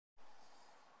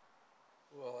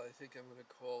I think I'm going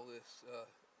to call this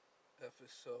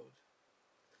episode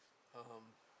um,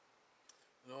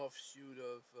 an offshoot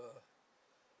of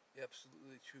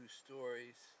absolutely true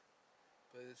stories,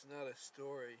 but it's not a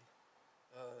story.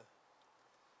 Uh,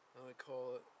 I'm going to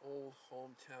call it old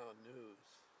hometown news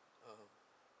um,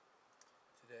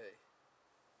 today.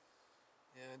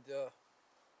 And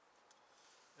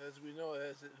as we know,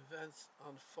 as events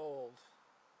unfold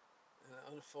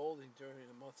and unfolding during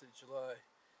the month of July,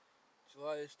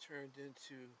 July has turned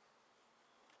into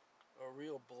a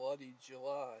real bloody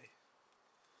July.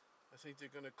 I think they're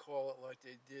going to call it like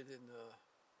they did in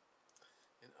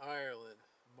Ireland,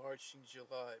 Marching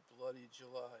July, Bloody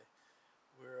July,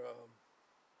 where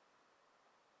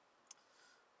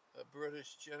a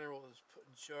British general is put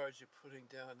in charge of putting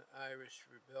down the Irish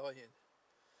rebellion,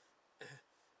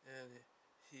 and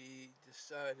he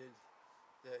decided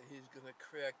that he's going to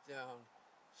crack down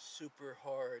super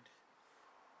hard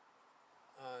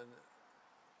on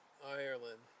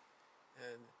Ireland,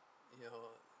 and you know,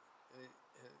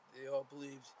 and they all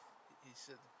believed. He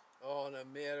said, "Oh, in a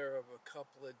matter of a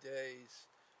couple of days,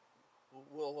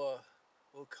 we'll uh,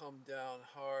 we'll come down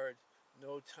hard,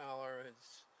 no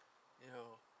tolerance, you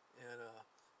know, and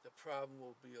the problem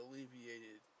will be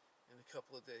alleviated in a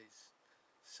couple of days."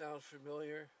 Sound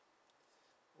familiar?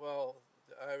 Well,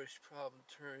 the Irish problem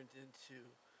turned into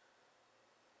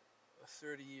a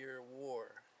 30-year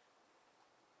war.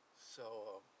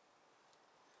 So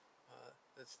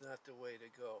that's not the way to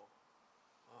go.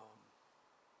 Um,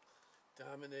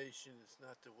 Domination is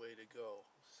not the way to go.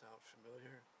 Sound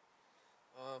familiar?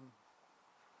 Um,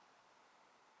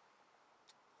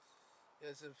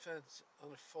 as events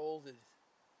unfolded,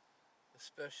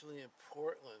 especially in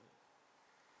Portland,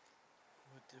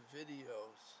 with the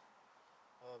videos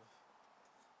of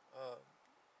uh,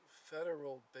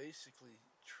 federal, basically,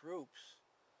 troops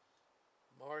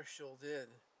marshaled in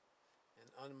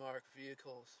unmarked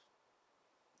vehicles,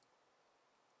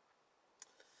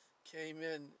 came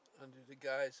in under the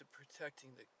guise of protecting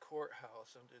the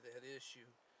courthouse under that issue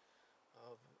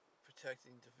of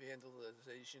protecting the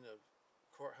vandalization of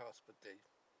courthouse, but they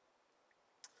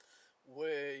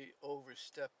way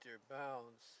overstepped their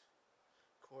bounds,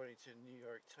 according to the New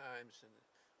York Times and the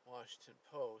Washington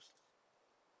Post.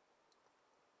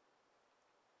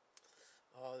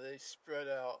 They spread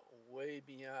out way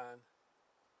beyond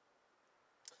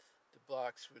the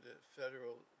blocks where the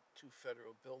two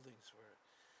federal buildings were,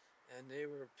 and they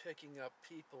were picking up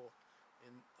people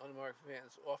in unmarked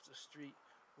vans off the street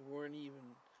who weren't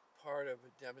even part of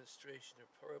a demonstration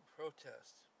or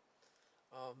protest.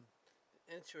 Um,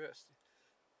 interesting.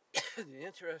 The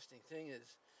interesting thing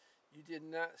is, you did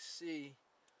not see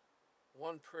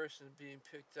one person being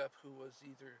picked up who was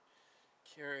either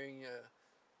carrying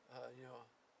you know,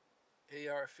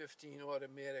 AR-15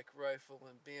 automatic rifle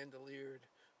and bandoliered,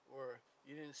 or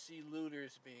you didn't see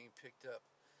looters being picked up.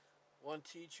 One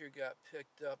teacher got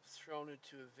picked up, thrown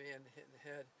into a van, hit in the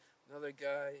head. Another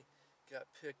guy got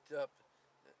picked up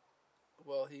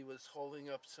while he was holding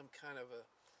up some kind of a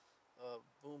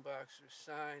boombox or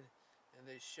sign, and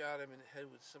they shot him in the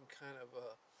head with some kind of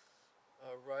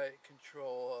a riot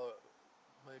control,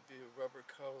 might be a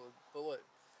rubber-colored bullet.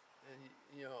 And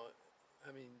you know, I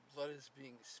mean, blood is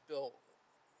being spilled.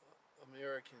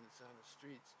 Americans on the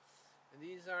streets, and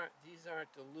these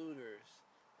aren't the looters,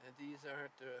 and these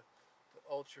aren't the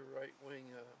ultra right wing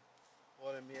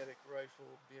automatic rifle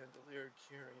bandolier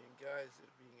carrying guys that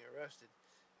are being arrested.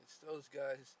 It's those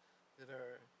guys that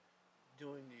are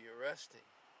doing the arresting.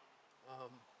 Um,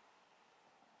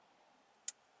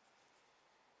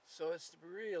 so it's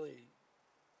really,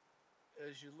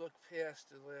 as you look past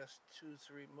the last 2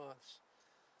 3 months,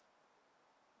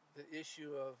 the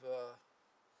issue of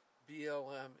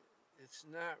BLM, it's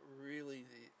not really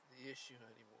the issue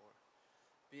anymore.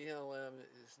 BLM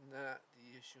is not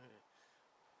the issue.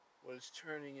 What it's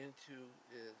turning into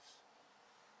is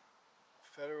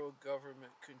federal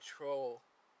government control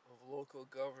of local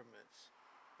governments.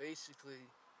 Basically,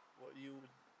 what you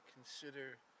would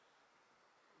consider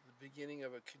the beginning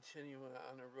of a continuum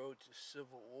on the road to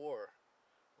civil war,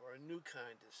 or a new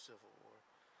kind of civil war.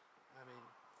 I mean,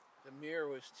 the mayor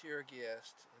was tear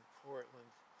gassed in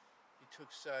Portland. He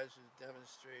took sides with the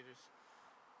demonstrators.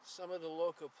 Some of the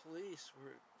local police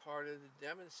were part of the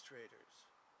demonstrators.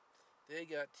 They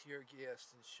got tear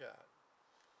gassed and shot.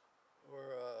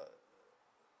 Or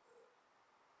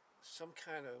some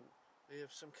kind of, they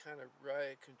have some kind of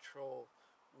riot control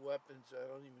weapons. I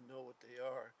don't even know what they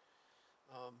are.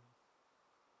 Um,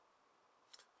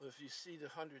 but if you see the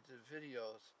hundreds of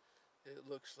videos, it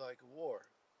looks like war.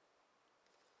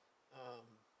 Um,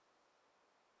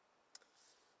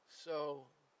 so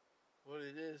What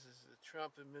it is the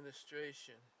Trump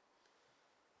administration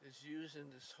is using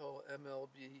this whole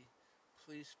MLB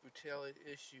police brutality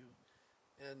issue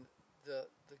and the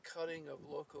cutting of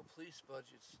local police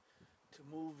budgets to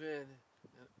move in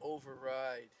and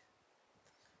override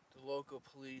the local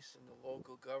police and the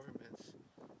local governments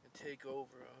and take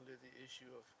over under the issue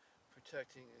of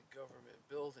protecting a government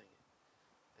building.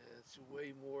 And it's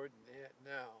way more than that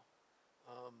now.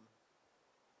 Um,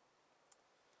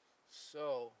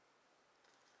 so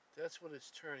that's what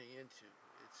it's turning into.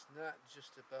 It's not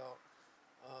just about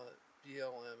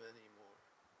BLM anymore.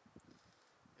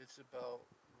 It's about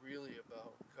really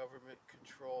about government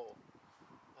control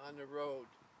on the road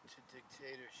to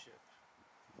dictatorship.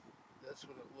 That's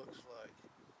what it looks like.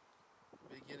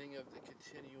 Beginning of the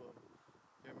continuum.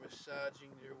 They're massaging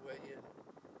their way in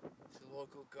to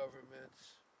local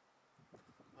governments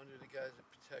under the guise of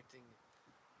protecting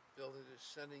buildings.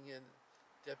 They're sending in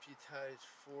deputized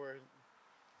foreign.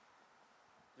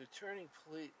 They're turning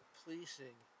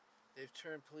policing. They've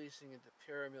turned policing into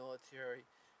paramilitary.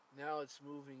 Now it's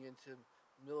moving into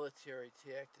military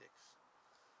tactics.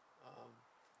 Um,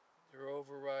 they're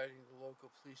overriding the local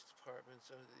police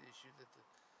departments under the issue that the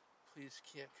police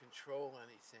can't control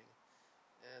anything.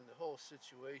 And the whole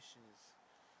situation is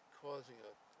causing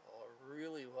a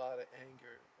really lot of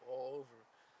anger all over.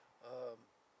 Um,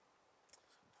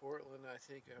 Portland, I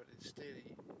think, or the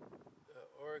state of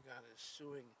Oregon is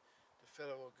suing the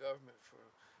federal government for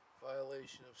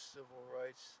violation of civil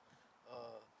rights,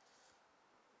 uh,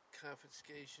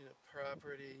 confiscation of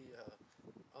property,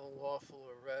 unlawful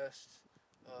arrest,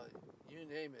 uh, you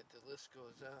name it, the list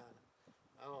goes on.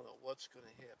 I don't know what's going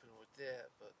to happen with that,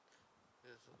 but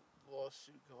there's a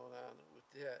lawsuit going on with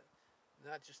that,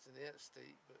 not just in that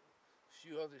state, but a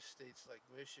few other states like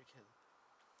Michigan.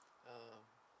 Um,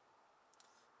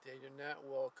 they are not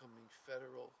welcoming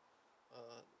federal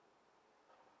uh,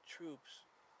 troops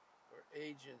or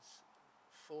agents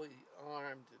fully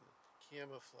armed and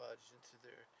camouflaged into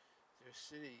their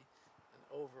city and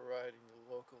overriding the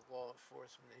local law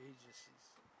enforcement agencies.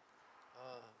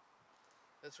 Uh,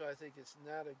 that's why I think it's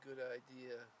not a good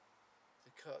idea to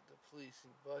cut the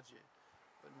policing budget.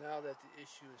 But now that the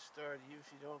issue has started, even if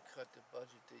you don't cut the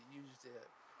budget, they use that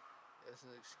as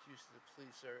an excuse that the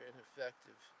police are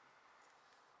ineffective.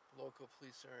 Local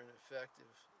police are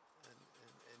ineffective,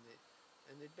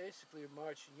 and they basically are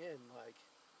marching in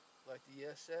like the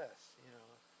SS. You know,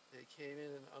 they came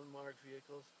in unmarked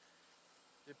vehicles.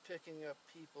 They're picking up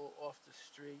people off the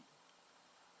street,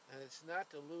 and it's not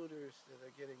the looters that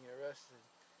are getting arrested,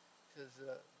 because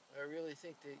I really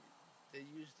think they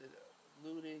used the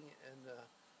looting and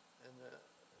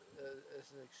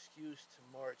as an excuse to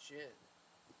march in.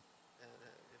 And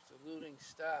if the looting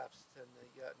stops, then they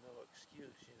got no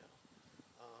excuse, you know.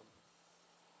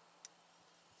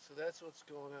 So that's what's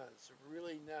going on. It's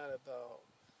really not about